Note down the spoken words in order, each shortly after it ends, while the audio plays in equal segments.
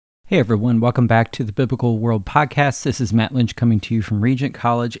Hey everyone, welcome back to the Biblical World Podcast. This is Matt Lynch coming to you from Regent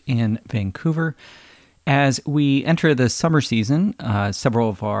College in Vancouver. As we enter the summer season, several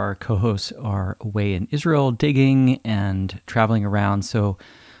of our co-hosts are away in Israel digging and traveling around, so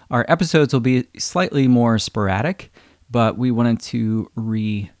our episodes will be slightly more sporadic, but we wanted to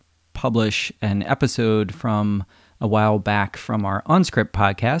republish an episode from a while back from our OnScript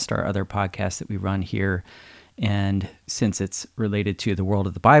podcast, our other podcast that we run here. And since it's related to the world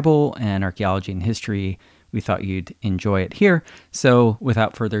of the Bible and archaeology and history, we thought you'd enjoy it here. So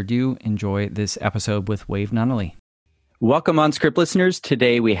without further ado, enjoy this episode with Wave Nunnally. Welcome, OnScript listeners.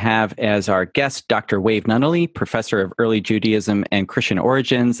 Today we have as our guest Dr. Wave Nunnally, professor of early Judaism and Christian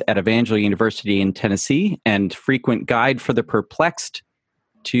origins at Evangel University in Tennessee and frequent guide for the perplexed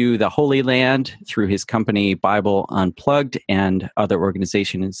to the Holy Land through his company Bible Unplugged and other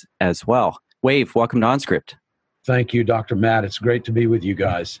organizations as well. Wave, welcome to OnScript. Thank you, Dr. Matt. It's great to be with you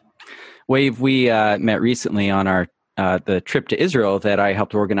guys. Wave, we met recently on our the trip to Israel that I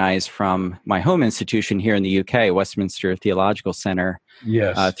helped organize from my home institution here in the UK, Westminster Theological Center,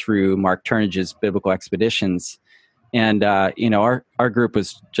 yes, through Mark Turnage's Biblical Expeditions. And, our group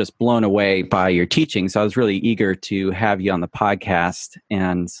was just blown away by your teaching. So I was really eager to have you on the podcast.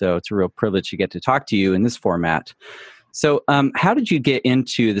 And so it's a real privilege to get to talk to you in this format. So how did you get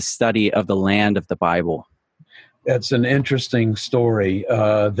into the study of the land of the Bible? It's an interesting story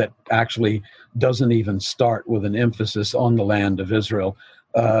that actually doesn't even start with an emphasis on the land of Israel.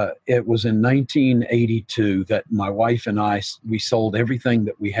 It was in 1982 that my wife and we sold everything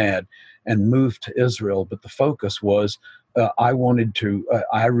that we had and moved to Israel. But the focus was I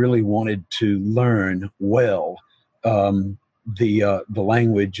really wanted to learn well the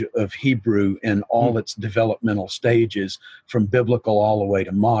language of Hebrew in all its developmental stages, from biblical all the way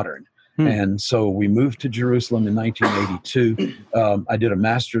to modern. And so we moved to Jerusalem in 1982. I did a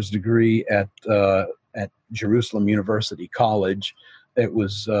master's degree at Jerusalem University College. It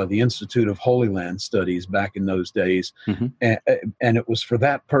was the Institute of Holy Land Studies back in those days. And it was for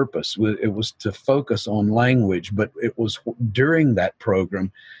that purpose. It was to focus on language, but it was during that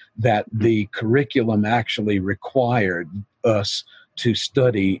program that the curriculum actually required us to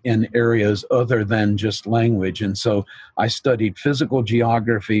study in areas other than just language. And so I studied physical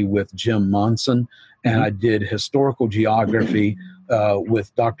geography with Jim Monson, and I did historical geography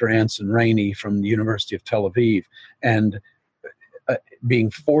with Dr. Anson Rainey from the University of Tel Aviv. And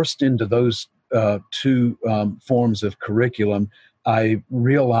being forced into those two forms of curriculum, I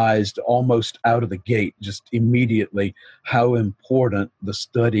realized almost out of the gate, just immediately, how important the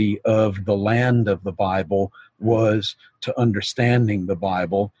study of the land of the Bible was to understanding the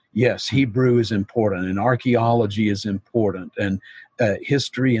Bible. Yes, Hebrew is important, and archaeology is important, and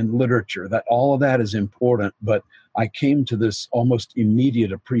history and literature, that all of that is important, but I came to this almost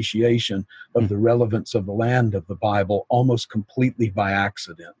immediate appreciation of the relevance of the land of the Bible almost completely by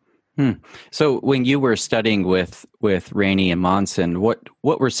accident. So when you were studying with Rainey and Monson, what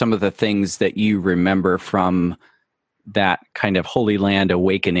were some of the things that you remember from that kind of Holy Land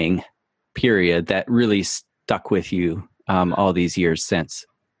awakening period that really stuck with you all these years since?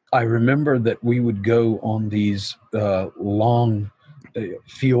 I remember that we would go on these long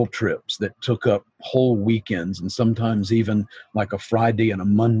field trips that took up whole weekends, and sometimes even like a Friday and a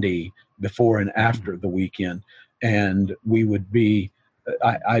Monday before and after the weekend. And we would be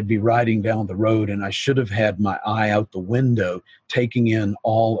I'd be riding down the road, and I should have had my eye out the window, taking in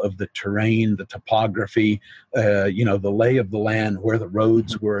all of the terrain, the topography, the lay of the land, where the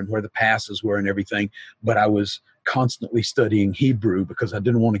roads were and where the passes were and everything. But I was constantly studying Hebrew because I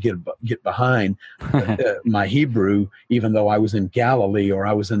didn't want to get behind my Hebrew, even though I was in Galilee or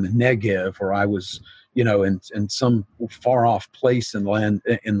I was in the Negev or I was, in some far off place in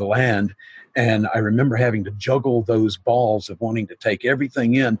the land. And I remember having to juggle those balls of wanting to take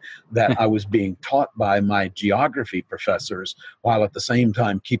everything in that I was being taught by my geography professors, while at the same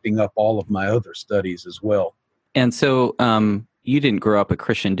time keeping up all of my other studies as well. And so you didn't grow up a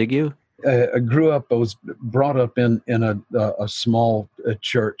Christian, did you? I was brought up in a small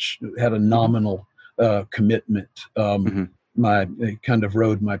church, had a nominal commitment. I kind of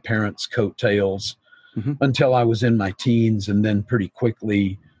rode my parents' coattails until I was in my teens, and then pretty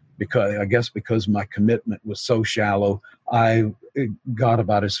quickly, because my commitment was so shallow, I got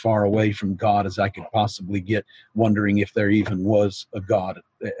about as far away from God as I could possibly get, wondering if there even was a God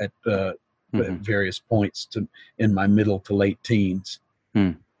at various points in my middle to late teens.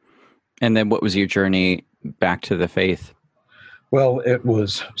 And then what was your journey back to the faith? Well, it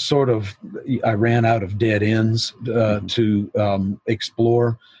was sort of, I ran out of dead ends to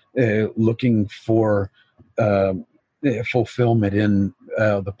explore, looking for fulfillment in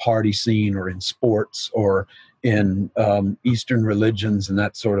the party scene or in sports or in Eastern religions and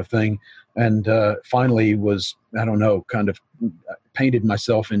that sort of thing. And finally was, I don't know, kind of painted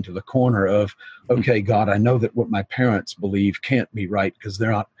myself into the corner of, okay, God, I know that what my parents believe can't be right because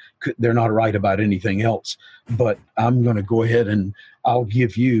they're not right about anything else. But I'm going to go ahead and I'll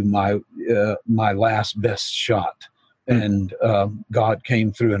give you my last best shot. And God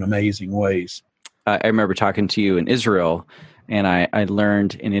came through in amazing ways. I remember talking to you in Israel, and I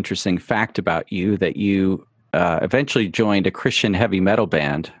learned an interesting fact about you that you eventually joined a Christian heavy metal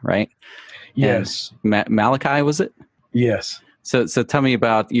band, right? Yes. And Malachi, was it? Yes. So tell me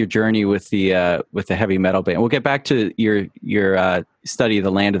about your journey with the heavy metal band. We'll get back to your study of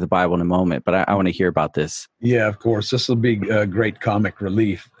the land of the Bible in a moment, but I want to hear about this. Yeah, of course. This will be a great comic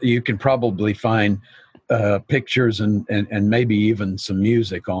relief. You can probably find pictures and maybe even some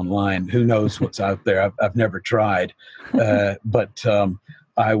music online. Who knows what's out there? I've never tried, but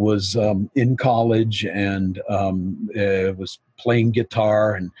I was in college and was playing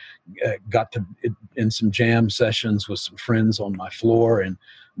guitar and got to in some jam sessions with some friends on my floor, and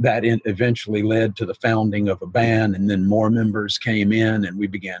that eventually led to the founding of a band, and then more members came in, and we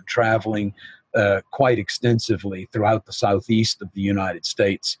began traveling quite extensively throughout the southeast of the United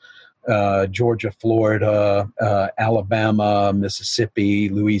States. Georgia, Florida, Alabama, Mississippi,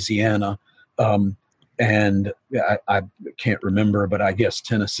 Louisiana, and I can't remember, but I guess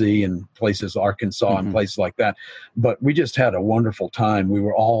Tennessee and places, Arkansas and places like that. But we just had a wonderful time. We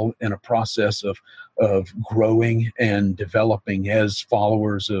were all in a process of growing and developing as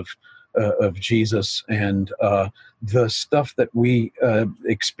followers of Jesus, and the stuff that we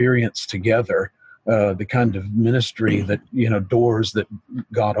experienced together. The kind of ministry that, doors that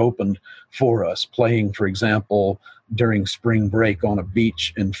God opened for us, playing, for example, during spring break on a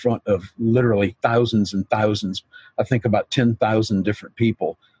beach in front of literally thousands and thousands, I think about 10,000 different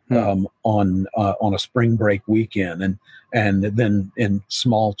people on a spring break weekend, and then in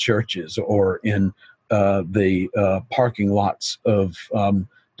small churches or in the parking lots of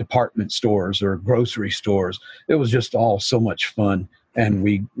department stores or grocery stores. It was just all so much fun. And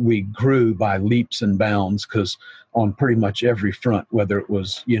we grew by leaps and bounds, because on pretty much every front, whether it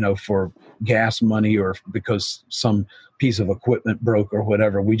was, for gas money or because some piece of equipment broke or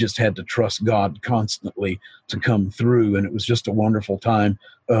whatever, we just had to trust God constantly to come through. And it was just a wonderful time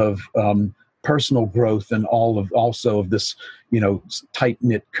of personal growth and also of this,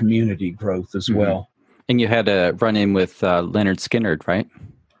 tight-knit community growth as well. And you had a run-in with Leonard Skinnard, right?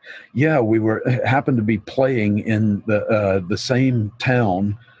 Yeah, we happened to be playing in the same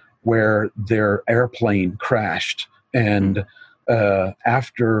town where their airplane crashed, and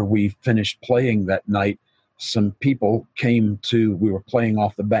after we finished playing that night, some people came to. We were playing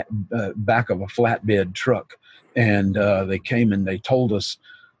off the back of a flatbed truck, and they came and they told us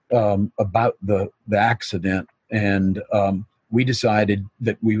about the accident, and we decided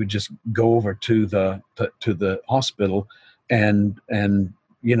that we would just go over to the hospital and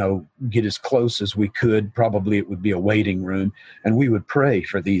get as close as we could. Probably it would be a waiting room, and we would pray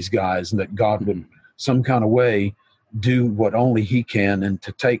for these guys, and that God would some kind of way do what only He can, and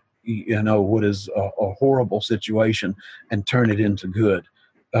to take what is a horrible situation and turn it into good,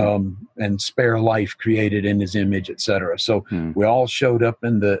 and spare life created in His image, etc. So we all showed up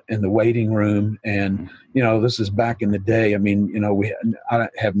in the waiting room, and this is back in the day. I mean, I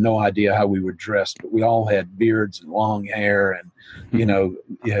have no idea how we were dressed, but we all had beards and long hair, and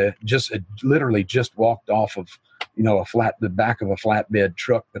literally just walked off of the back of a flatbed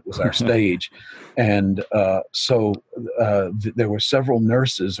truck that was our stage, and so there were several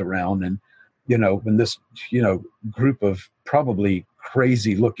nurses around, and when this group of probably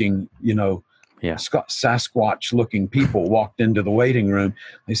crazy looking Sasquatch looking people walked into the waiting room,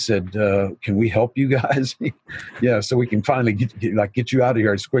 they said, can we help you guys? Yeah, so we can finally get you out of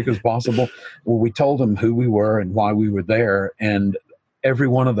here as quick as possible. Well, we told them who we were and why we were there, and every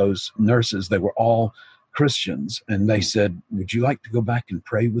one of those nurses, they were all Christians, and they said, would you like to go back and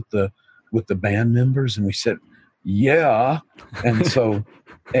pray with the band members? And we said, yeah. And so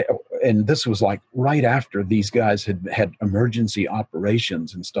and this was like right after these guys had emergency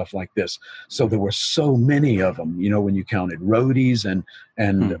operations and stuff like this. So there were so many of them, when you counted roadies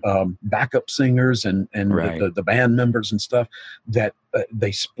and backup singers and right. the band members and stuff, that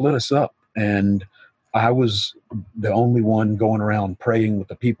they split us up. And I was the only one going around praying with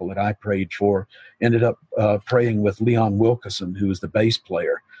the people that I prayed for. Ended up praying with Leon Wilkeson, who was the bass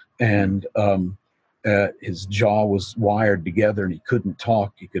player. And his jaw was wired together, and he couldn't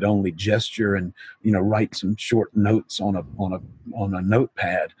talk. He could only gesture and write some short notes on a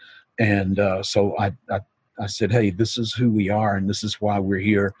notepad. And so I said, hey, this is who we are, and this is why we're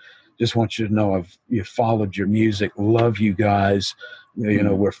here. Just want you to know you followed your music, love you guys.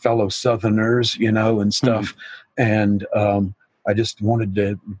 We're fellow Southerners, and stuff. And I just wanted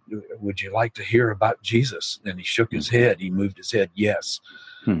to, would you like to hear about Jesus? And he shook his head. He moved his head, yes.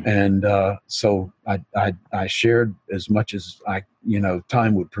 And so I shared as much as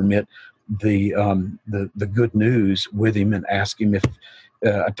time would permit the good news with him, and asked him if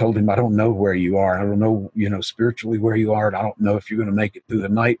I told him, I don't know where you are. I don't know, spiritually where you are. And I don't know if you're going to make it through the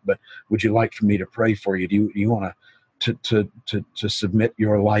night, but would you like for me to pray for you? Do you want to submit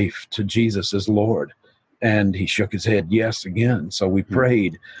your life to Jesus as Lord? And he shook his head, yes, again. So we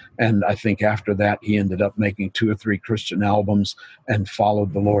prayed. And I think after that, he ended up making 2 or 3 Christian albums and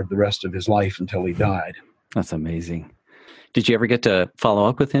followed the Lord the rest of his life until he died. Amazing. Did you ever get to follow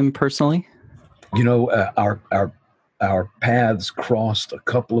up with him personally? Our paths crossed a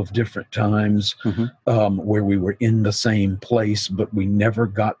couple of different times where we were in the same place, but we never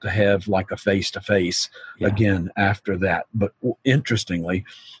got to have like a face-to-face again after that. But interestingly,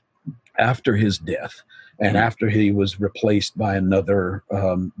 after his death and after he was replaced by another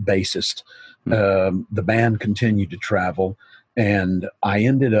bassist, the band continued to travel. And I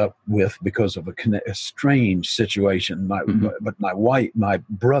ended up with, because of a strange situation, my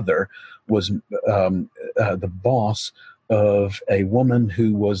brother was the boss of a woman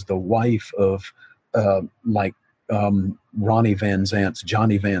who was the wife of Johnny Van Zant's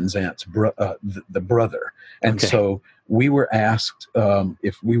the brother. And so we were asked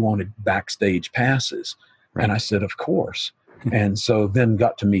if we wanted backstage passes. Right. And I said, of course. And so then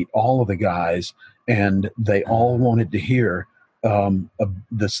got to meet all of the guys, and they all wanted to hear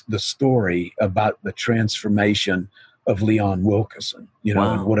the story about the transformation of Leon Wilkeson,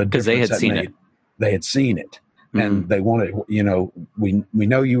 and what a difference they had that seen made. it. They had seen it, and they wanted, we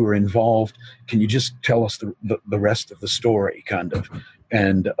know you were involved. Can you just tell us the rest of the story, kind of?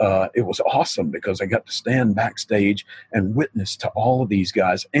 And it was awesome because I got to stand backstage and witness to all of these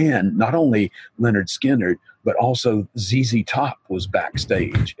guys, and not only Leonard Skinner, but also ZZ Top was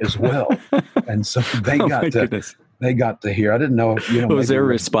backstage as well, and so they got to. They got to hear. I didn't know. What was their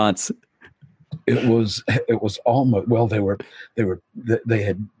response? It was almost. Well, they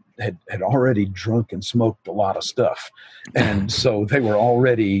had already drunk and smoked a lot of stuff, and so they were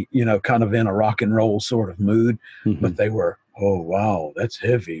already, kind of in a rock and roll sort of mood. But they were, oh wow, that's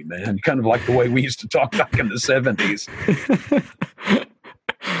heavy, man. Kind of like the way we used to talk back in the 70s.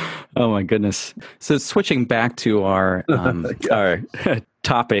 Oh my goodness! So switching back to our our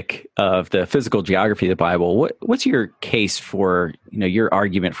topic of the physical geography of the Bible, what's your case for, your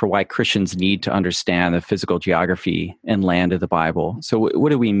argument for why Christians need to understand the physical geography and land of the Bible? So what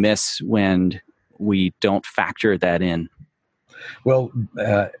do we miss when we don't factor that in? Well,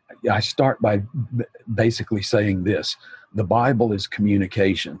 I start by basically saying this. The Bible is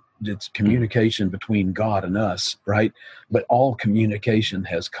communication. It's communication between God and us, right? But all communication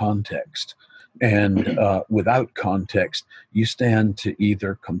has context. And without context, you stand to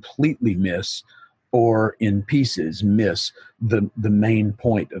either completely miss or in pieces miss the main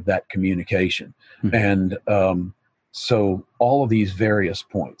point of that communication. And so all of these various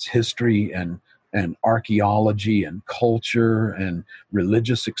points, history and archaeology and culture and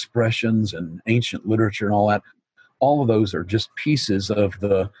religious expressions and ancient literature and all of those are just pieces of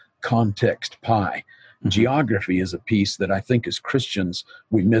the context pie. Geography is a piece that I think as Christians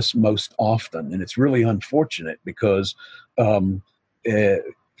we miss most often, and it's really unfortunate because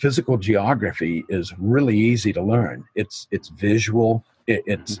physical geography is really easy to learn. It's visual.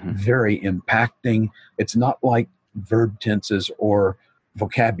 It's very impacting. It's not like verb tenses or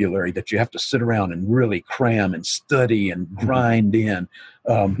vocabulary that you have to sit around and really cram and study and grind in.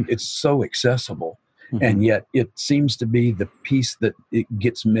 It's so accessible. And yet it seems to be the piece that it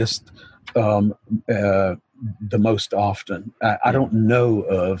gets missed the most often. I don't know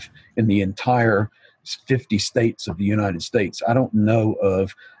of, in the entire 50 states of the United States, I don't know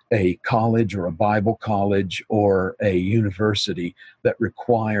of a college or a Bible college or a university that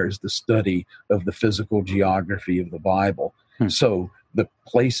requires the study of the physical geography of the Bible. So the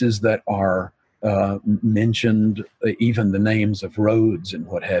places that are mentioned, even the names of roads and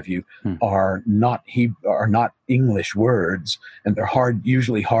what have you, are not English words, and they're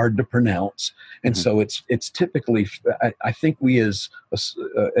usually hard to pronounce. And so it's typically, I think we as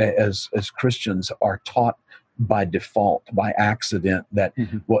Christians are taught by default, by accident, that,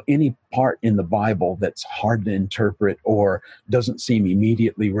 well, any part in the Bible that's hard to interpret or doesn't seem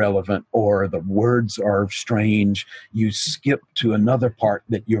immediately relevant or the words are strange, you skip to another part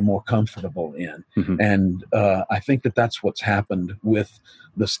that you're more comfortable in. And I think that that's what's happened with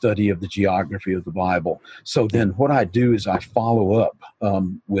the study of the geography of the Bible. So then what I do is I follow up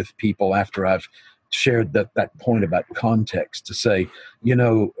with people after I've shared that point about context to say,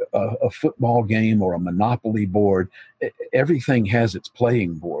 a football game or a Monopoly board, everything has its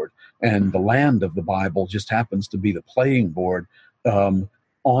playing board, and the land of the Bible just happens to be the playing board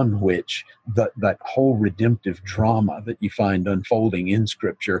on which that whole redemptive drama that you find unfolding in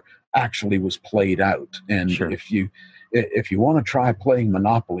Scripture actually was played out. And if you want to try playing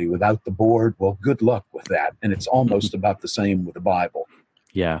Monopoly without the board, well, good luck with that. And it's almost about the same with the Bible.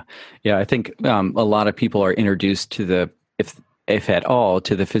 Yeah. I think a lot of people are introduced to if at all,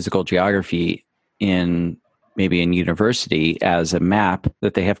 to the physical geography maybe in university as a map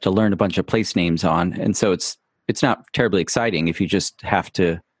that they have to learn a bunch of place names on, and so it's not terribly exciting if you just have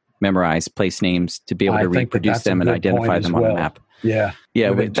to memorize place names to be able to reproduce them and identify them on a map. Yeah.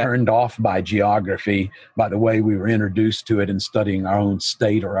 We've been turned off by geography, by the way we were introduced to it in studying our own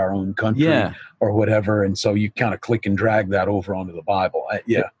state or our own country or whatever. And so you kind of click and drag that over onto the Bible.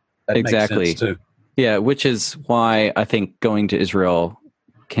 That exactly. makes sense too. Yeah, which is why I think going to Israel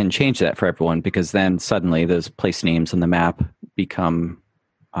can change that for everyone, because then suddenly those place names on the map become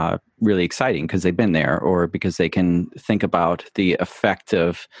really exciting because they've been there, or because they can think about the effect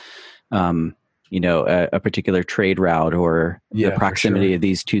of a particular trade route or the proximity of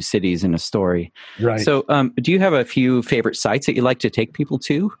these two cities in a story. Right. So do you have a few favorite sites that you like to take people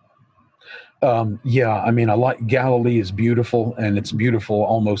to? I mean, I like Galilee is beautiful, and it's beautiful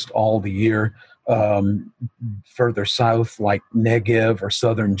almost all the year. Further south, like Negev or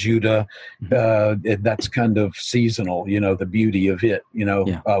southern Judah, that's kind of seasonal, the beauty of it,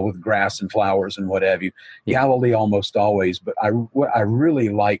 with grass and flowers and what have you. Galilee almost always, but what I really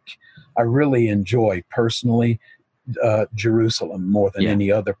enjoy personally, Jerusalem more than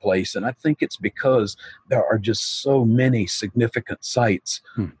any other place. And I think it's because there are just so many significant sites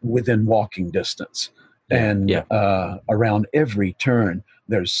within walking distance. And around every turn,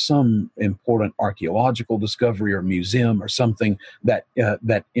 there's some important archaeological discovery or museum or something that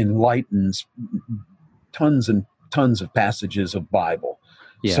enlightens tons and tons of passages of Bible.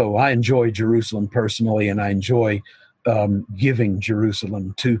 So I enjoy Jerusalem personally, and I enjoy giving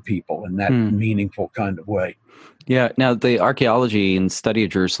Jerusalem to people in that meaningful kind of way. Yeah. Now, the archaeology and study of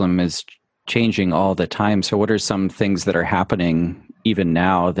Jerusalem is changing all the time. So what are some things that are happening even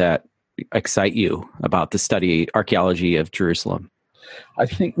now that excite you about the archaeology of Jerusalem? I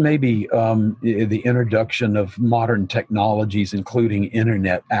think maybe the introduction of modern technologies, including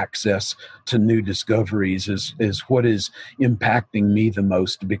internet access to new discoveries, is what is impacting me the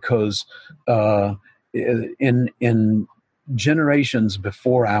most, because in generations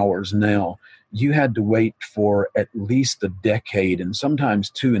before ours now, you had to wait for at least a decade and sometimes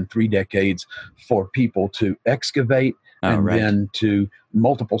 2 and 3 decades for people to excavate then to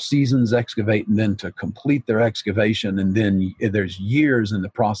multiple seasons excavate, and then to complete their excavation. And then there's years in the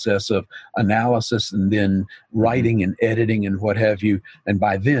process of analysis and then writing and editing and what have you. And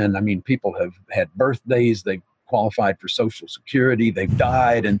by then, I mean, people have had birthdays, they've qualified for Social Security, they've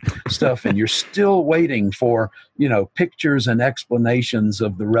died and stuff, and you're still waiting for, pictures and explanations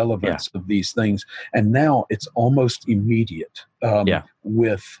of the relevance of these things. And now it's almost immediate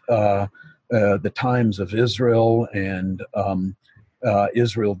with the Times of Israel and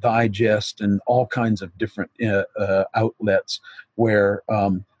Israel Digest and all kinds of different outlets where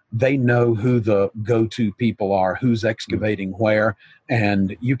they know who the go-to people are, who's excavating where,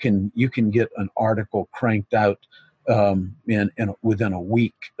 and you can get an article cranked out within a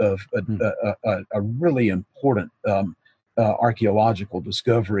week of a really important archaeological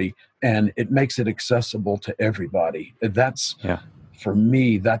discovery, and it makes it accessible to everybody. That's for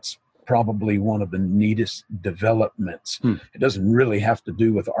me, that's probably one of the neatest developments. It doesn't really have to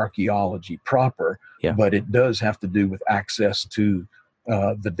do with archaeology proper, but it does have to do with access to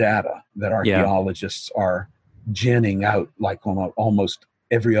the data that archaeologists are ginning out like on almost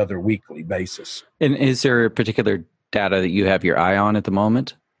every other weekly basis. And is there a particular data that you have your eye on at the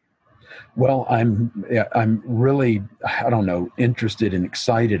moment? Well, I'm really, interested and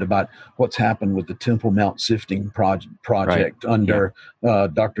excited about what's happened with the Temple Mount Sifting project under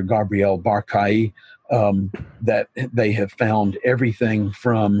Dr. Gabriel Barkai, that they have found everything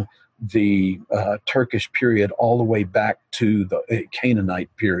from the Turkish period all the way back to the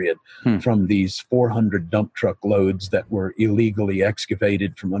Canaanite period, from these 400 dump truck loads that were illegally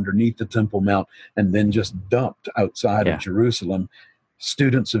excavated from underneath the Temple Mount and then just dumped outside of Jerusalem.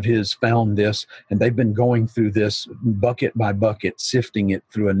 Students of his found this, and they've been going through this bucket by bucket, sifting it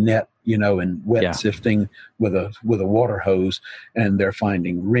through a net, and wet sifting with a water hose. And they're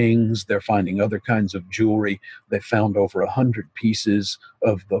finding rings. They're finding other kinds of jewelry. They found over 100 pieces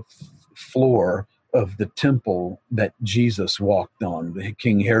of the floor of the temple that Jesus walked on, the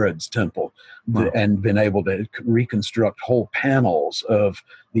King Herod's temple, and been able to reconstruct whole panels of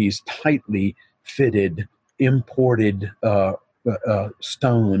these tightly fitted, imported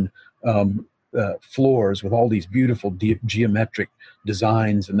stone floors with all these beautiful geometric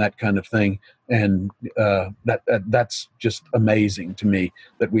designs and that kind of thing. And that's just amazing to me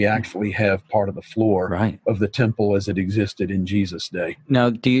that we actually have part of the floor of the temple as it existed in Jesus' day. Now,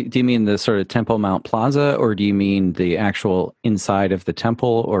 do you mean the sort of Temple Mount Plaza, or do you mean the actual inside of the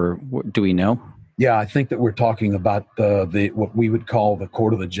temple, or do we know? Yeah, I think that we're talking about the what we would call the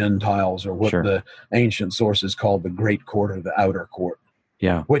Court of the Gentiles, or what the ancient sources called the Great Court or the Outer Court.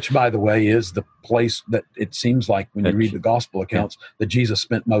 Yeah. Which, by the way, is the place that it seems like when you read the gospel accounts that Jesus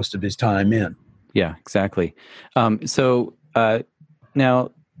spent most of his time in. Yeah, exactly. So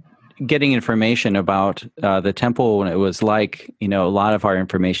now getting information about the temple when it was like, a lot of our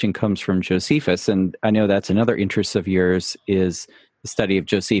information comes from Josephus. And I know that's another interest of yours, is the study of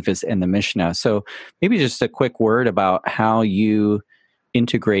Josephus and the Mishnah. So maybe just a quick word about how you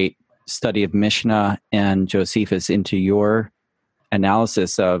integrate study of Mishnah and Josephus into your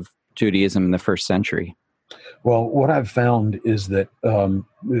analysis of Judaism in the first century. Well, what I've found is that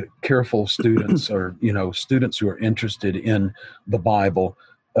careful students, or students who are interested in the Bible,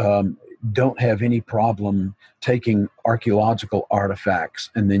 don't have any problem taking archaeological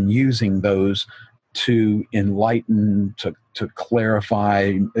artifacts and then using those to enlighten, to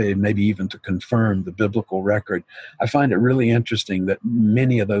clarify, maybe even to confirm the biblical record. I find it really interesting that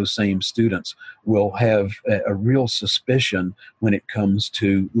many of those same students will have a real suspicion when it comes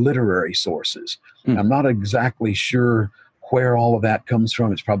to literary sources. I'm not exactly sure where all of that comes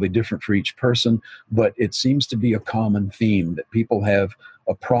from. It's probably different for each person, but it seems to be a common theme that people have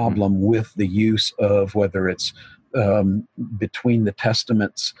a problem with the use of, whether it's between the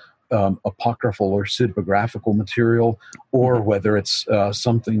testaments, apocryphal or pseudographical material, or whether it's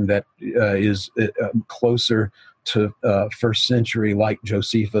something that is closer to first century, like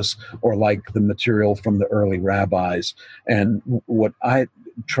Josephus, or like the material from the early rabbis. And what I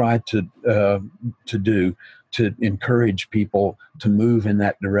try to do to encourage people to move in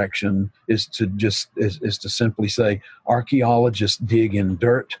that direction is to simply say, archaeologists dig in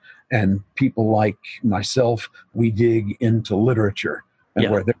dirt, and people like myself, we dig into literature. And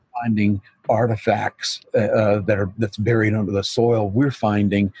where they're finding artifacts that's buried under the soil, we're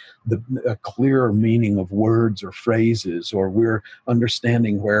finding a clearer meaning of words or phrases, or we're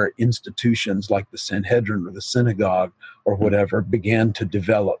understanding where institutions like the Sanhedrin or the synagogue or whatever began to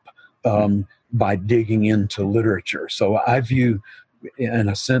develop by digging into literature. So I view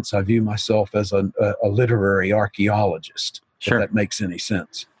myself as a literary archaeologist, if that makes any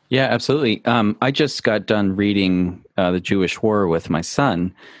sense. Yeah, absolutely. I just got done reading The Jewish War with my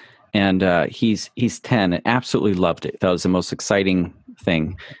son, and he's 10 and absolutely loved it. That was the most exciting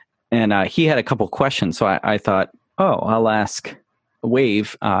thing. And he had a couple questions, so I thought, I'll ask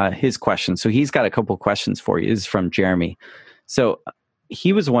Wave his questions. So he's got a couple questions for you. This is from Jeremy. So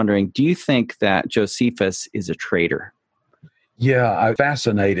he was wondering, do you think that Josephus is a traitor? Yeah, I'm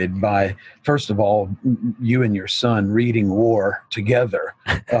fascinated by, first of all, you and your son reading War together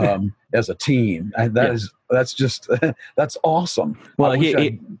as a team. That's awesome. Well,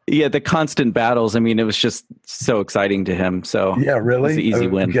 the constant battles. I mean, it was just so exciting to him. So yeah, really, it was an easy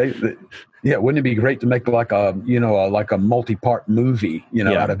win. Okay. Yeah, wouldn't it be great to make like a multi-part movie,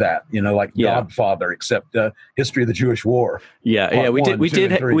 out of that, like Godfather, except history of the Jewish War. Yeah, we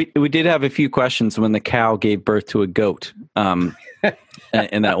did have a few questions when the cow gave birth to a goat,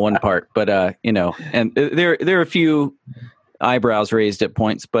 in that one part. But and there are a few eyebrows raised at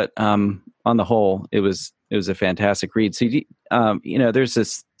points, but on the whole, it was a fantastic read. So there's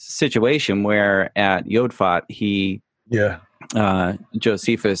this situation where at Yodfat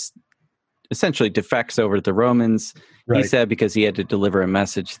Josephus essentially defects over to the Romans. Right. He said because he had to deliver a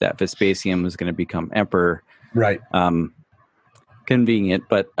message that Vespasian was going to become emperor. Right. Convenient,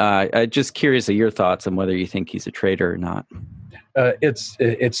 but I'm just curious of your thoughts on whether you think he's a traitor or not. It's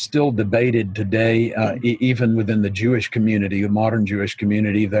still debated today, even within the Jewish community, the modern Jewish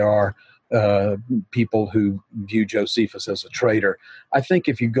community. There are people who view Josephus as a traitor. I think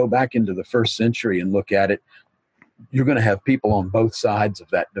if you go back into the first century and look at it, you're going to have people on both sides of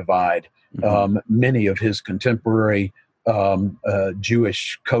that divide. Many of his contemporary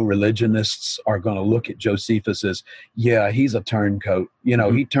Jewish co-religionists are going to look at Josephus as, yeah, he's a turncoat.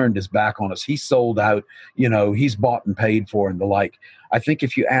 He turned his back on us. He sold out. He's bought and paid for and the like. I think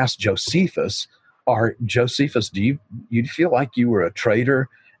if you ask Josephus, do you feel like you were a traitor?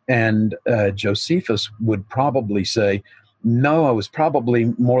 And Josephus would probably say, no, I was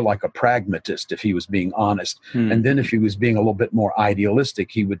probably more like a pragmatist if he was being honest. And then if he was being a little bit more idealistic,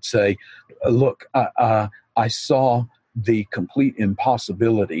 he would say, look, I saw the complete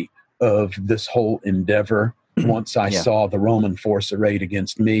impossibility of this whole endeavor once I saw the Roman force arrayed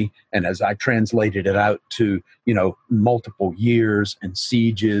against me. And as I translated it out to, multiple years and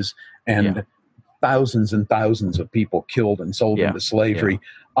sieges and thousands and thousands of people killed and sold into slavery,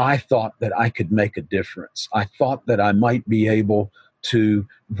 I thought that I could make a difference. I thought that I might be able to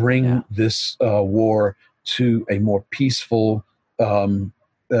bring this war to a more peaceful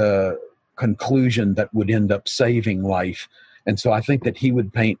conclusion that would end up saving life. And so I think that he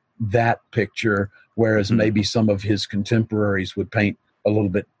would paint that picture, whereas maybe some of his contemporaries would paint a little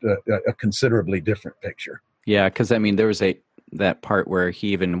bit, a considerably different picture. Yeah, because there was that part where he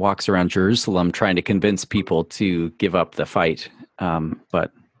even walks around Jerusalem trying to convince people to give up the fight.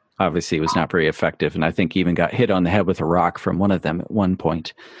 But obviously it was not very effective. And I think he even got hit on the head with a rock from one of them at one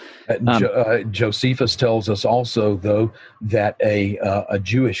point. Josephus tells us also, though, that a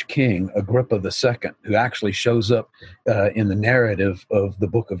Jewish king, Agrippa II, who actually shows up in the narrative of the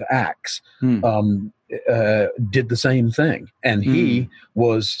book of Acts, did the same thing. And he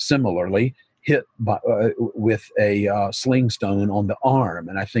was similarly hit with a sling stone on the arm,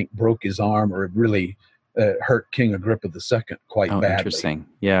 and I think broke his arm or really hurt King Agrippa II quite badly. Interesting.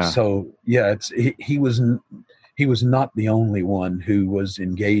 Yeah. So he was not the only one who was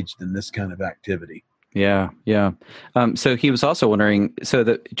engaged in this kind of activity. Yeah. So he was also wondering, so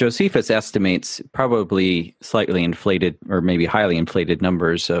that Josephus estimates probably slightly inflated or maybe highly inflated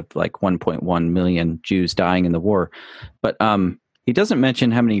numbers of like 1.1 million Jews dying in the war, but he doesn't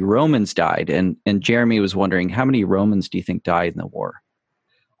mention how many Romans died. And Jeremy was wondering, how many Romans do you think died in the war?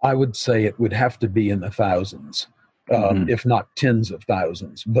 I would say it would have to be in the thousands, if not tens of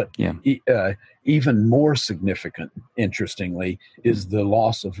thousands. But even more significant, interestingly, is the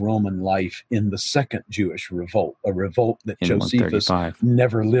loss of Roman life in the Second Jewish Revolt, a revolt that In Josephus 135.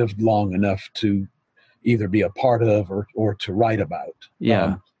 never lived long enough to either be a part of or to write about.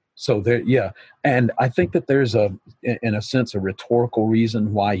 And I think that there's in a sense, a rhetorical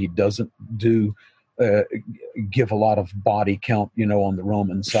reason why he doesn't give a lot of body count, on the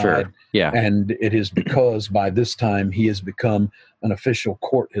Roman side. Sure. Yeah. And it is because by this time he has become an official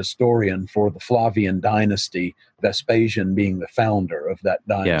court historian for the Flavian dynasty, Vespasian being the founder of that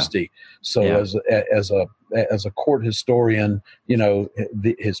dynasty. So as a court historian,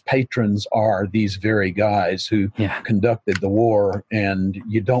 his patrons are these very guys who conducted the war, and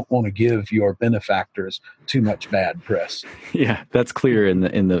you don't want to give your benefactors too much bad press. Yeah, that's clear in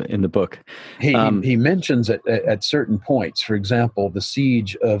the book. He mentions at certain points, for example, the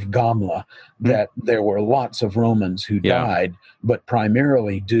siege of Gamla, that there were lots of Romans who died, but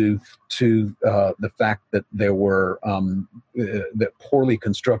primarily due to the fact that there were that poorly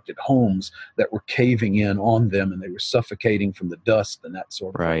constructed homes that were caving in on them, and they were suffocating from the dust and that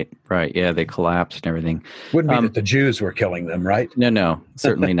sort of thing. Right. Yeah, they collapsed and everything. Wouldn't be that the Jews were killing them, right? No,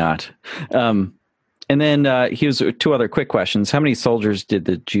 certainly not. And then here's two other quick questions. How many soldiers did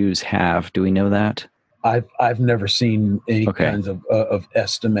the Jews have? Do we know that? I've never seen any kinds of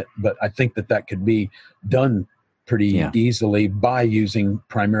estimate, but I think that could be done pretty easily by using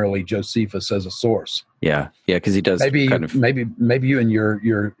primarily Josephus as a source. Yeah, because he does. Maybe you and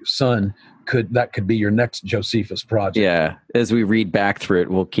your son could be your next Josephus project. Yeah, as we read back through it,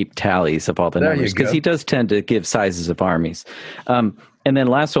 we'll keep tallies of all the numbers, because he does tend to give sizes of armies. And then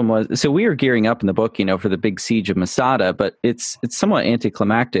last one was, so we are gearing up in the book, for the big siege of Masada, but it's somewhat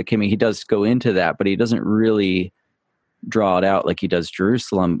anticlimactic. I mean, he does go into that, but he doesn't really draw it out like he does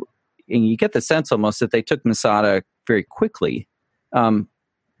Jerusalem. And you get the sense almost that they took Masada very quickly.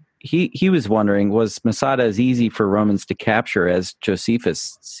 He was wondering, was Masada as easy for Romans to capture as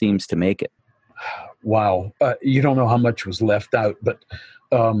Josephus seems to make it? Wow. You don't know how much was left out, but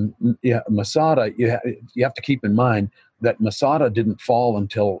Masada, you have to keep in mind that Masada didn't fall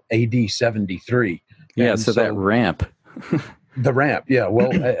until AD 73. Yeah, so that ramp. The ramp, yeah.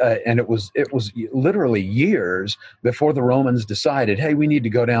 Well, and it was literally years before the Romans decided, hey, we need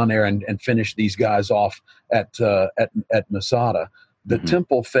to go down there and finish these guys off at Masada. The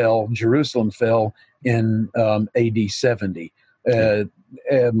temple fell, Jerusalem fell in AD 70.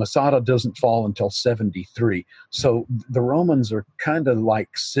 Masada doesn't fall until 73. So the Romans are kind of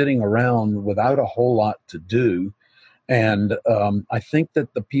like sitting around without a whole lot to do. And I think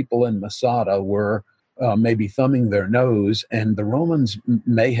that the people in Masada were maybe thumbing their nose, and the Romans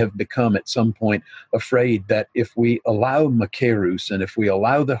may have become at some point afraid that if we allow Machaerus and if we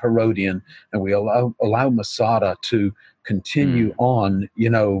allow the Herodian and we allow Masada to continue on,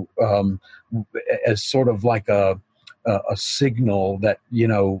 as sort of like a signal that,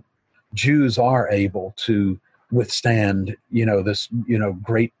 Jews are able to withstand, this,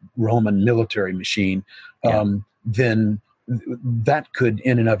 great Roman military machine, then that could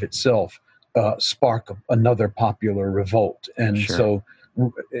in and of itself spark another popular revolt. And so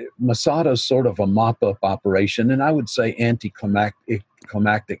Masada is sort of a mop-up operation, and I would say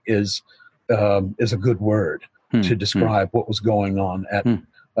anticlimactic is a good word to describe what was going on at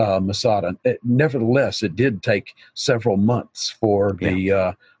Masada. Nevertheless, it did take several months for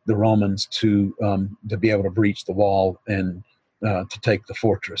the Romans to be able to breach the wall and to take the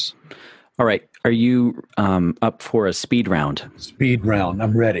fortress. All right. Are you up for a speed round? Speed round.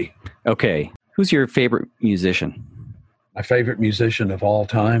 I'm ready. Okay. Who's your favorite musician? My favorite musician of all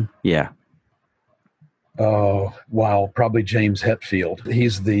time? Yeah. Oh, wow. Probably James Hetfield.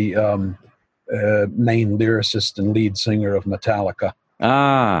 He's the main lyricist and lead singer of Metallica.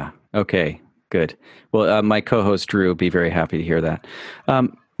 Ah, okay. Good. Well, my co-host Drew will be very happy to hear that.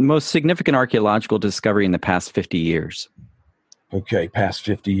 Most significant archaeological discovery in the past 50 years? Okay, past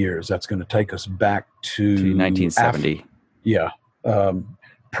 50 years. That's going to take us back to 1970.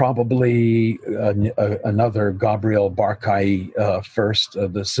 Probably another Gabriel Barkay first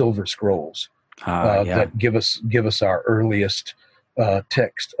of the Silver Scrolls that give us our earliest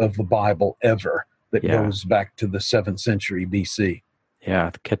text of the Bible ever that goes back to the 7th century BC. Yeah,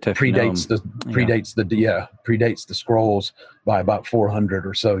 the Ketef predates the scrolls by about 400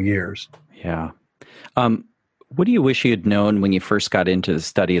 or so years. Yeah. What do you wish you had known when you first got into the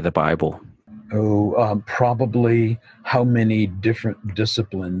study of the Bible? Probably how many different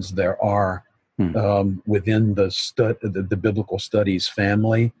disciplines there are within the biblical studies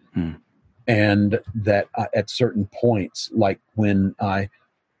family, and that at certain points, like when I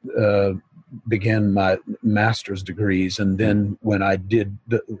began my master's degrees, and then when I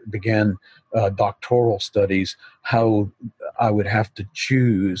began doctoral studies, how I would have to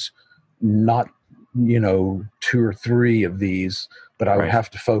choose not 2 or 3 of these, but I would have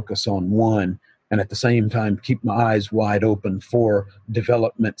to focus on one, and at the same time keep my eyes wide open for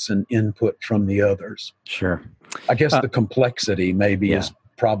developments and input from the others. Sure. I guess the complexity maybe is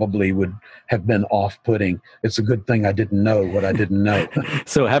probably would have been off-putting. It's a good thing I didn't know what I didn't know.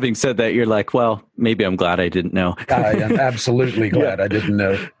 So having said that, you're like, well, maybe I'm glad I didn't know. I am absolutely glad I didn't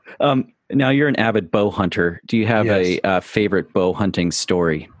know. Now, you're an avid bow hunter. Do you have a favorite bow hunting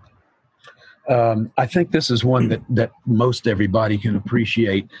story? I think this is one that most everybody can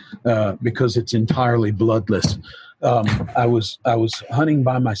appreciate because it's entirely bloodless. I was hunting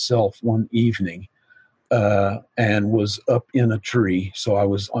by myself one evening and was up in a tree. So I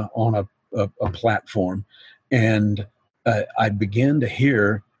was on a platform, and I began to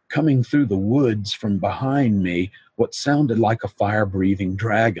hear coming through the woods from behind me what sounded like a fire-breathing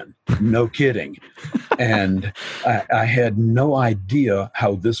dragon. No kidding. And I had no idea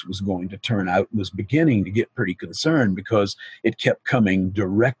how this was going to turn out. I was beginning to get pretty concerned because it kept coming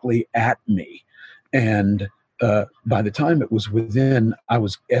directly at me. And by the time it was within, I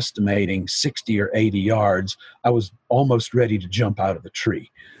was estimating 60 or 80 yards, I was almost ready to jump out of the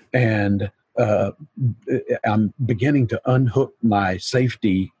tree. And I'm beginning to unhook my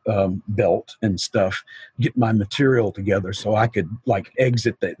safety belt and stuff, get my material together so I could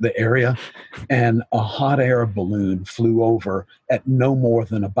exit the area. And a hot air balloon flew over at no more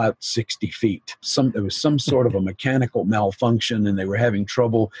than about 60 feet. There was some sort of a mechanical malfunction, and they were having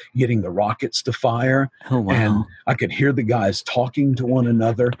trouble getting the rockets to fire. Oh, wow. And I could hear the guys talking to one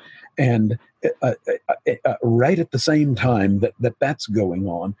another. And right at the same time that's going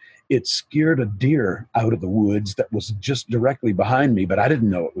on, it scared a deer out of the woods that was just directly behind me, but I didn't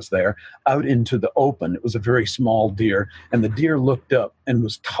know it was there, out into the open. It was a very small deer, and the deer looked up and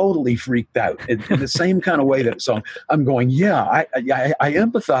was totally freaked out in the same kind of way that it saw. I'm going, I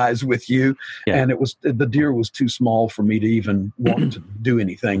empathize with you. Yeah. And the deer was too small for me to even want to do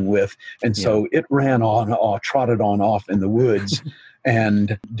anything with. And so it ran trotted on off in the woods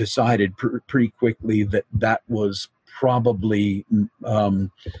and decided pretty quickly that was probably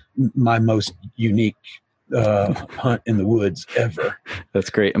my most unique hunt in the woods ever. That's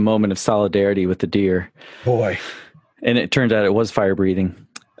great. A moment of solidarity with the deer. Boy. And it turned out it was fire breathing.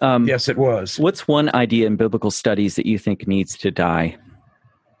 Yes, it was. What's one idea in biblical studies that you think needs to die?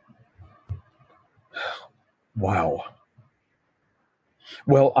 Wow.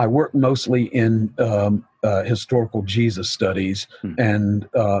 Well, I work mostly in historical Jesus studies and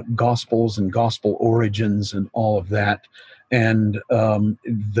Gospels and Gospel origins and all of that. And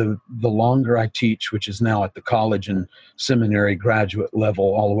the longer I teach, which is now at the college and seminary graduate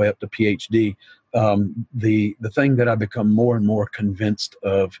level, all the way up to PhD, the thing that I become more and more convinced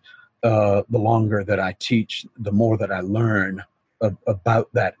of, the longer that I teach, the more that I learn about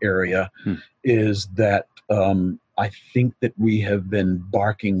that area, is that I think that we have been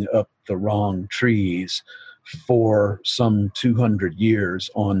barking up the wrong trees for some 200 years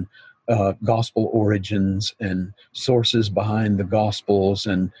on gospel origins and sources behind the gospels,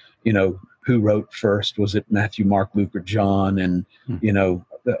 and who wrote first. Was it Matthew, Mark, Luke, or John? And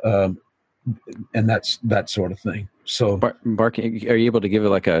and that's that sort of thing. So, Mark, are you able to give it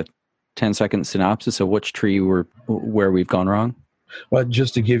like a 10-second synopsis of which tree where we've gone wrong? Well,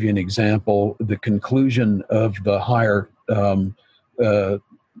 just to give you an example, the conclusion of the higher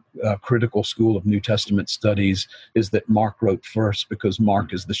critical school of New Testament studies is that Mark wrote first, because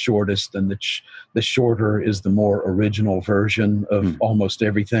Mark is the shortest, and the shorter is the more original version of almost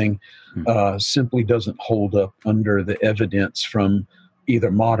everything. Simply doesn't hold up under the evidence from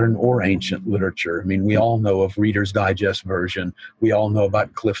either modern or ancient literature. I mean, we all know of Reader's Digest version. We all know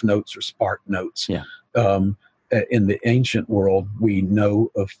about Cliff Notes or Spark Notes. Yeah. In the ancient world, we know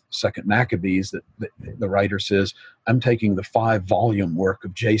of Second Maccabees that the writer says, I'm taking the 5-volume work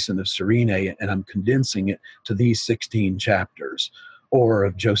of Jason of Cyrene and I'm condensing it to these 16 chapters. Or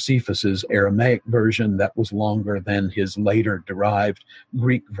of Josephus's Aramaic version that was longer than his later derived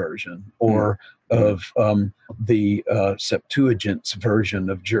Greek version. Or of the Septuagint's version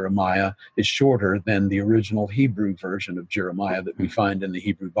of Jeremiah is shorter than the original Hebrew version of Jeremiah that we find in the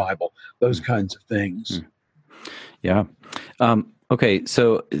Hebrew Bible. Those kinds of things. Yeah. Okay,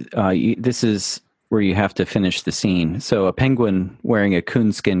 so this is where you have to finish the scene. So a penguin wearing a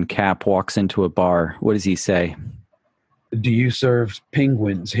coonskin cap walks into a bar. What does he say? Do you serve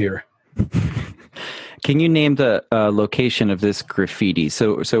penguins here? Can you name the location of this graffiti?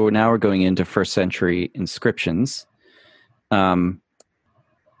 So now we're going into first century inscriptions, written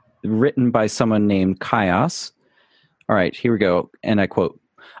by someone named Chios. All right, here we go. And I quote,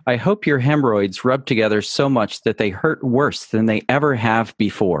 I hope your hemorrhoids rub together so much that they hurt worse than they ever have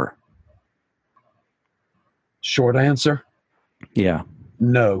before. Short answer? Yeah.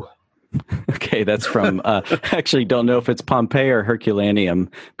 No. Okay, that's from, actually don't know if it's Pompeii or Herculaneum,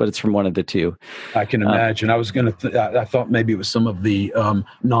 but it's from one of the two. I can imagine. I was going to, I thought maybe it was some of the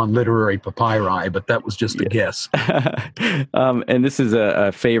non-literary papyri, but that was just a guess. And this is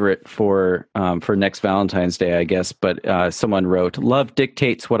a favorite for next Valentine's Day, I guess, but someone wrote, love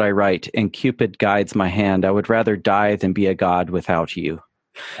dictates what I write and Cupid guides my hand. I would rather die than be a god without you.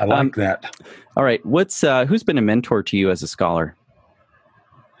 I like that. All right. Who's been a mentor to you as a scholar?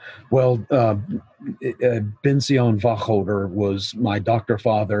 Well, Ben-Zion Wacholder was my doctor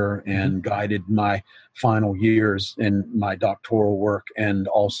father and guided my final years in my doctoral work and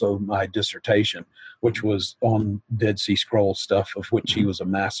also my dissertation, which was on Dead Sea Scrolls stuff, of which he was a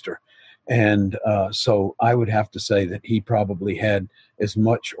master. And so I would have to say that he probably had as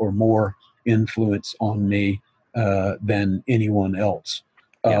much or more influence on me than anyone else.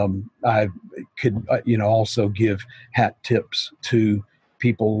 Yeah. I could, also give hat tips to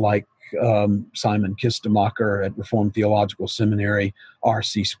people like Simon Kistemacher at Reformed Theological Seminary,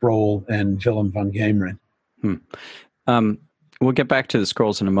 R.C. Sproul, and Willem van Gemeren. We'll get back to the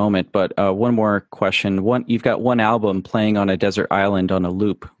scrolls in a moment, but one more question. You've got one album playing on a desert island on a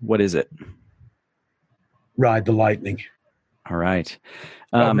loop. What is it? Ride the Lightning. All right.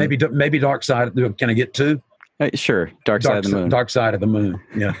 Maybe Dark Side. Can I get two? Sure. Dark Side of the Moon. Dark Side of the Moon.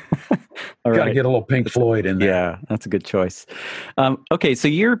 Yeah. Got to get a little Pink Floyd in there. Yeah, that's a good choice. Okay, so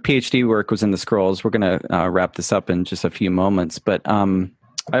your PhD work was in the scrolls. We're going to wrap this up in just a few moments, but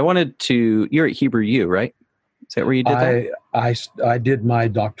I wanted to. You're at Hebrew U, right? Is that where you did that? I did my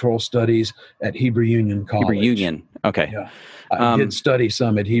doctoral studies at Hebrew Union College. Hebrew Union. Okay. Yeah. I did study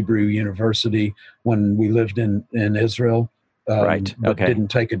some at Hebrew University when we lived in Israel. Right. But okay. Didn't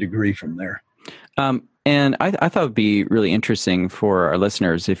take a degree from there. And I thought it would be really interesting for our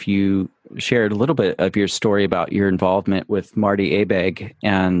listeners if you shared a little bit of your story about your involvement with Marty Abegg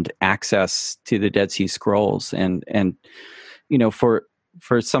and access to the Dead Sea Scrolls. And for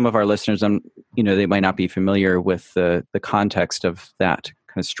some of our listeners, they might not be familiar with the context of that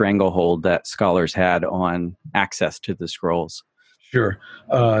kind of stranglehold that scholars had on access to the scrolls. Sure.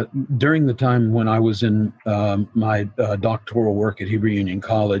 During the time when I was in my doctoral work at Hebrew Union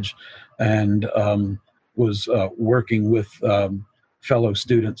College and was working with fellow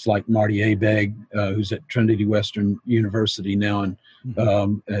students like Marty Abegg, who's at Trinity Western University now, and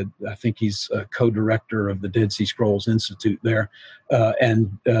I think he's co-director of the Dead Sea Scrolls Institute there,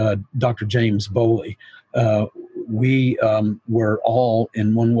 and Dr. James Boley. We were all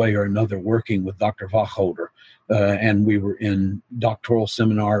in one way or another working with Dr. Wacholder. And we were in doctoral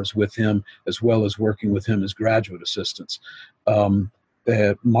seminars with him, as well as working with him as graduate assistants.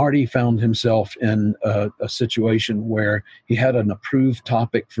 Marty found himself in a situation where he had an approved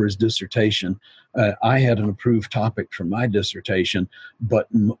topic for his dissertation. I had an approved topic for my dissertation, but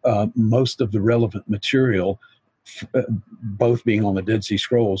most of the relevant material, both being on the Dead Sea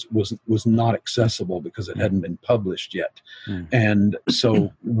Scrolls, was not accessible because it hadn't been published yet. And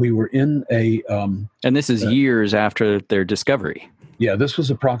so we were in a... and this is years after their discovery. Yeah, this was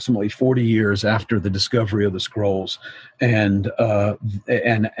approximately 40 years after the discovery of the scrolls, and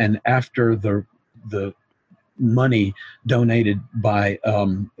after the money donated by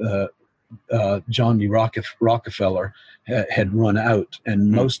John D. Rockefeller had run out,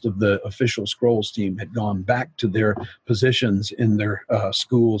 and most of the official scrolls team had gone back to their positions in their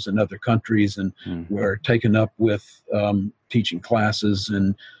schools in other countries, and were taken up with teaching classes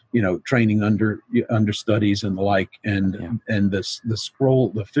and training understudies and the like, and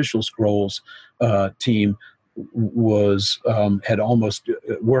the official scrolls team was had almost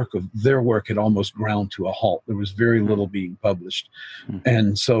their work had almost ground to a halt. There was very little being published,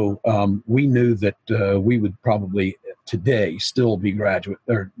 and so we knew that we would probably today still be graduate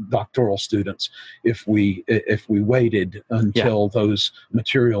or doctoral students if we waited until those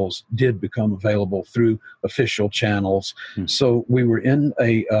materials did become available through official channels. So we were in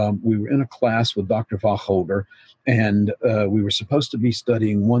a class with Dr. Wacholder, and we were supposed to be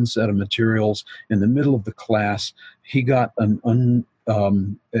studying one set of materials. In the middle of the class, he got an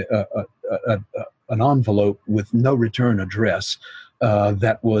envelope with no return address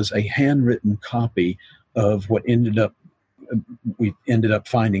that was a handwritten copy of what we ended up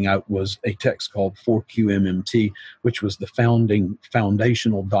finding out was a text called 4QMMT, which was the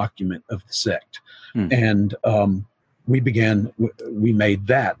foundational document of the sect. And we made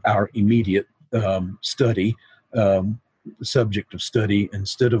that our immediate study, subject of study,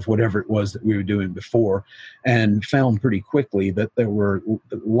 instead of whatever it was that we were doing before, and found pretty quickly that there were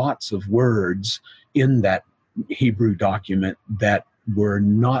lots of words in that Hebrew document that were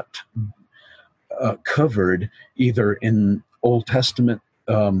not covered either in Old Testament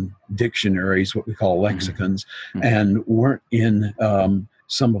dictionaries, what we call lexicons, and weren't in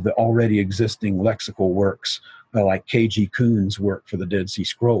some of the already existing lexical works, like K.G. Kuhn's work for the Dead Sea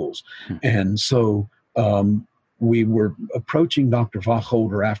Scrolls. And so we were approaching Dr.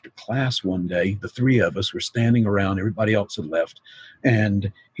 Wacholder after class one day. The three of us were standing around. Everybody else had left.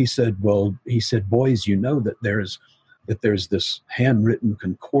 And he said, boys, you know that there's this handwritten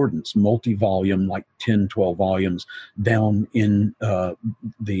concordance, multi-volume, like 10, 12 volumes, down in the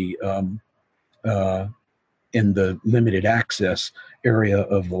limited access area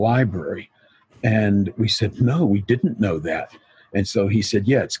of the library. And we said, no, we didn't know that. And so he said,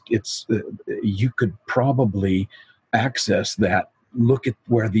 yeah, it's you could probably access that. Look at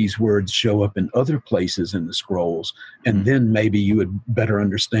where these words show up in other places in the scrolls, and then maybe you would better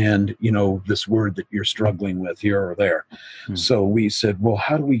understand, this word that you're struggling with here or there. So we said, well,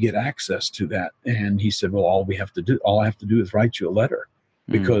 how do we get access to that? And he said, well, all I have to do is write you a letter,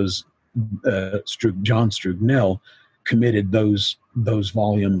 because John Strugnell committed those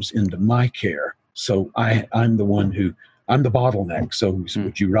volumes into my care. So I'm the bottleneck. So we said,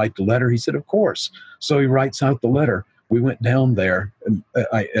 would you write the letter? He said, of course. So he writes out the letter. We went down there, and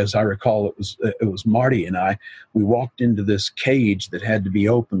as I recall, it was Marty and I. We walked into this cage that had to be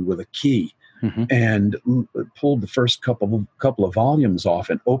opened with a key, and pulled the first couple of volumes off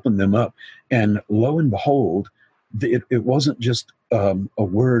and opened them up. And lo and behold, it wasn't just a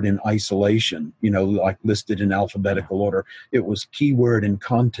word in isolation, like listed in alphabetical order. It was keyword in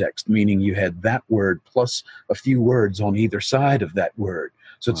context, meaning you had that word plus a few words on either side of that word.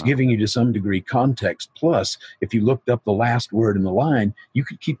 So it's giving you to some degree context. Plus, if you looked up the last word in the line, you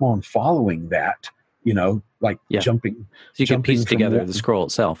could keep on following that, jumping. So you can piece together the scroll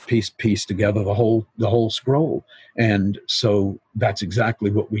itself. Piece together the whole scroll. And so that's exactly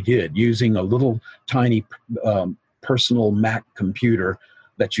what we did, using a little tiny personal Mac computer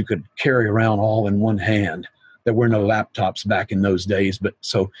that you could carry around all in one hand. There were no laptops back in those days, but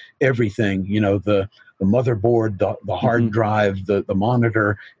so everything, the motherboard, the hard drive, the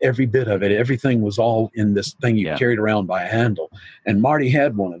monitor, every bit of it, everything was all in this thing you carried around by a handle. And Marty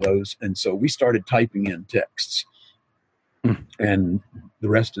had one of those, and so we started typing in texts, and the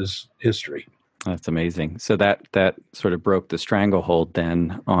rest is history. That's amazing. So that sort of broke the stranglehold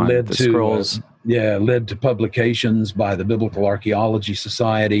then on the scrolls. Led to publications by the Biblical Archaeology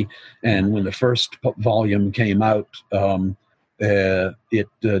Society. And when the first volume came out, it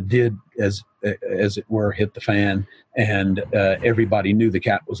did, as it were, hit the fan. And everybody knew the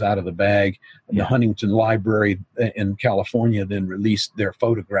cat was out of the bag. The Huntington Library in California then released their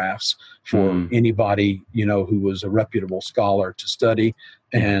photographs for anybody, who was a reputable scholar to study.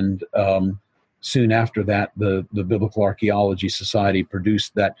 And soon after that, the Biblical Archaeology Society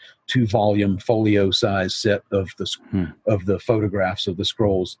produced that 2-volume folio-size set of the photographs of the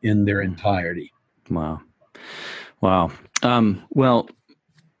scrolls in their entirety. Wow.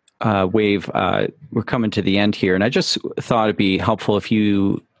 Wave, we're coming to the end here, and I just thought it'd be helpful if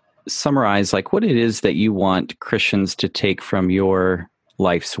you summarize what it is that you want Christians to take from your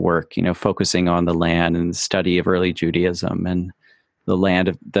life's work, focusing on the land and the study of early Judaism and the land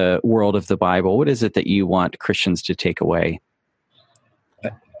of the world of the Bible. What is it that you want Christians to take away?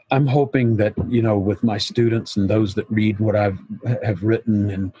 I'm hoping that, with my students and those that read what I have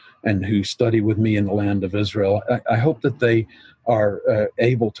written and who study with me in the land of Israel, I hope that they are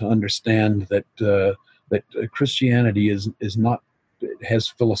able to understand that Christianity is not, it has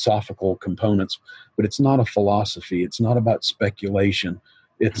philosophical components, but it's not a philosophy. It's not about speculation.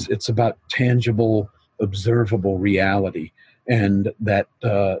 It's about tangible, observable reality. And that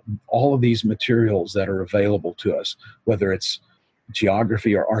all of these materials that are available to us, whether it's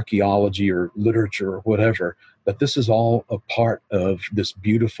geography or archaeology or literature or whatever, that this is all a part of this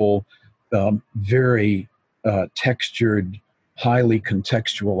beautiful, very textured, highly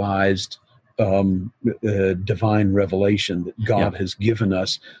contextualized divine revelation that God has given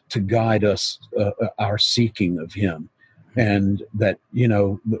us to guide us, our seeking of Him. And that,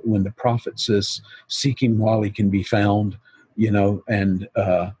 when the prophet says, seek Him while He can be found, and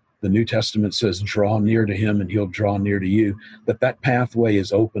the New Testament says, draw near to Him and He'll draw near to you, that pathway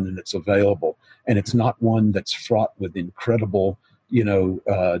is open and it's available. And it's not one that's fraught with incredible,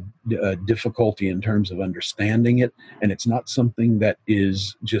 difficulty in terms of understanding it. And it's not something that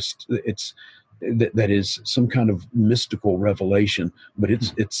is just, that is some kind of mystical revelation, but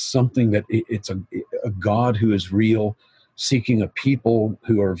it's something that it's a God who is real, seeking a people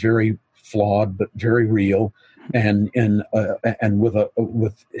who are very flawed, but very real, and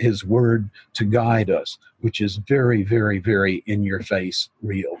with His word to guide us, which is very, very, very in your face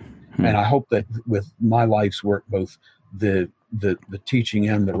real. And I hope that with my life's work, both the teaching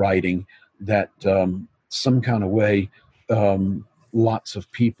and the writing, that some kind of way lots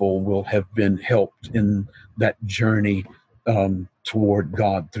of people will have been helped in that journey toward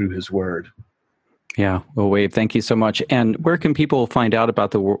God through His word. Yeah. Well, Wave, thank you so much. And where can people find out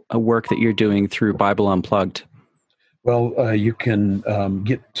about the work that you're doing through Bible Unplugged? Well, you can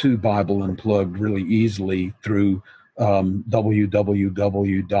get to Bible Unplugged really easily through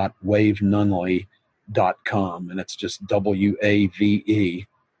wavenunley.com, and it's just WAVE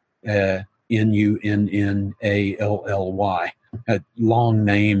NUNNALLY. A long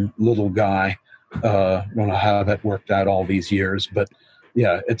name, little guy. Don't know how that worked out all these years, but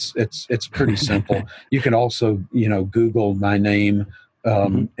yeah, it's pretty simple. You can also, Google my name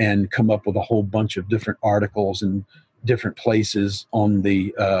and come up with a whole bunch of different articles and different places on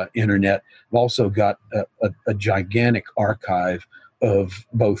the internet. I've also got a gigantic archive of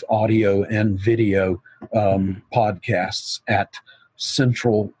both audio and video podcasts at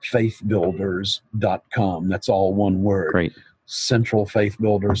centralfaithbuilders.com. That's all one word. Great.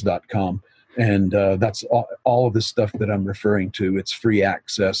 Centralfaithbuilders.com. And that's all of the stuff that I'm referring to. It's free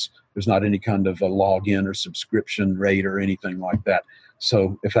access. There's not any kind of a login or subscription rate or anything like that.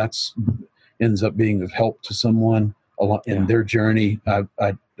 So if that's ends up being of help to someone in their journey,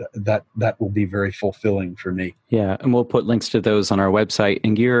 that will be very fulfilling for me. Yeah, and we'll put links to those on our website.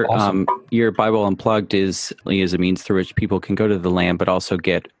 And your Bible Unplugged is a means through which people can go to the land, but also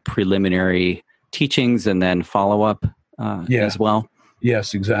get preliminary teachings and then follow up as well.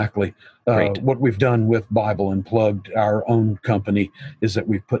 Yes, exactly. What we've done with Bible Unplugged, our own company, is that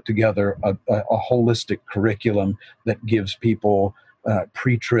we've put together a holistic curriculum that gives people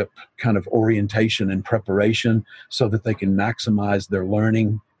pre-trip kind of orientation and preparation so that they can maximize their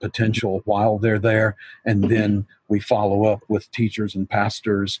learning potential while they're there. And then we follow up with teachers and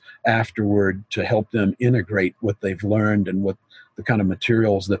pastors afterward to help them integrate what they've learned and what the kind of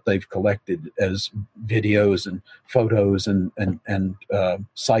materials that they've collected as videos and photos and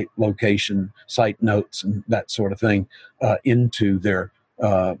site location, site notes, and that sort of thing into their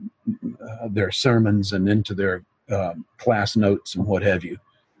sermons and into their class notes and what have you.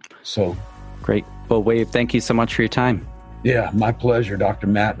 So great. Well, Wade, thank you so much for your time. Yeah, my pleasure, Dr.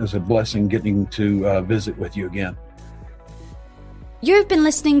 Matt. It was a blessing getting to visit with you again. You've been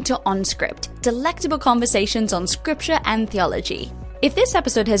listening to OnScript, delectable conversations on scripture and theology. If this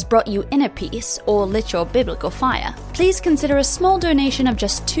episode has brought you inner peace or lit your biblical fire, please consider a small donation of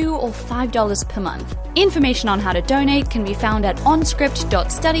just $2 or $5 per month. Information on how to donate can be found at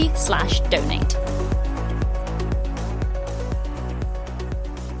onscript.study/donate.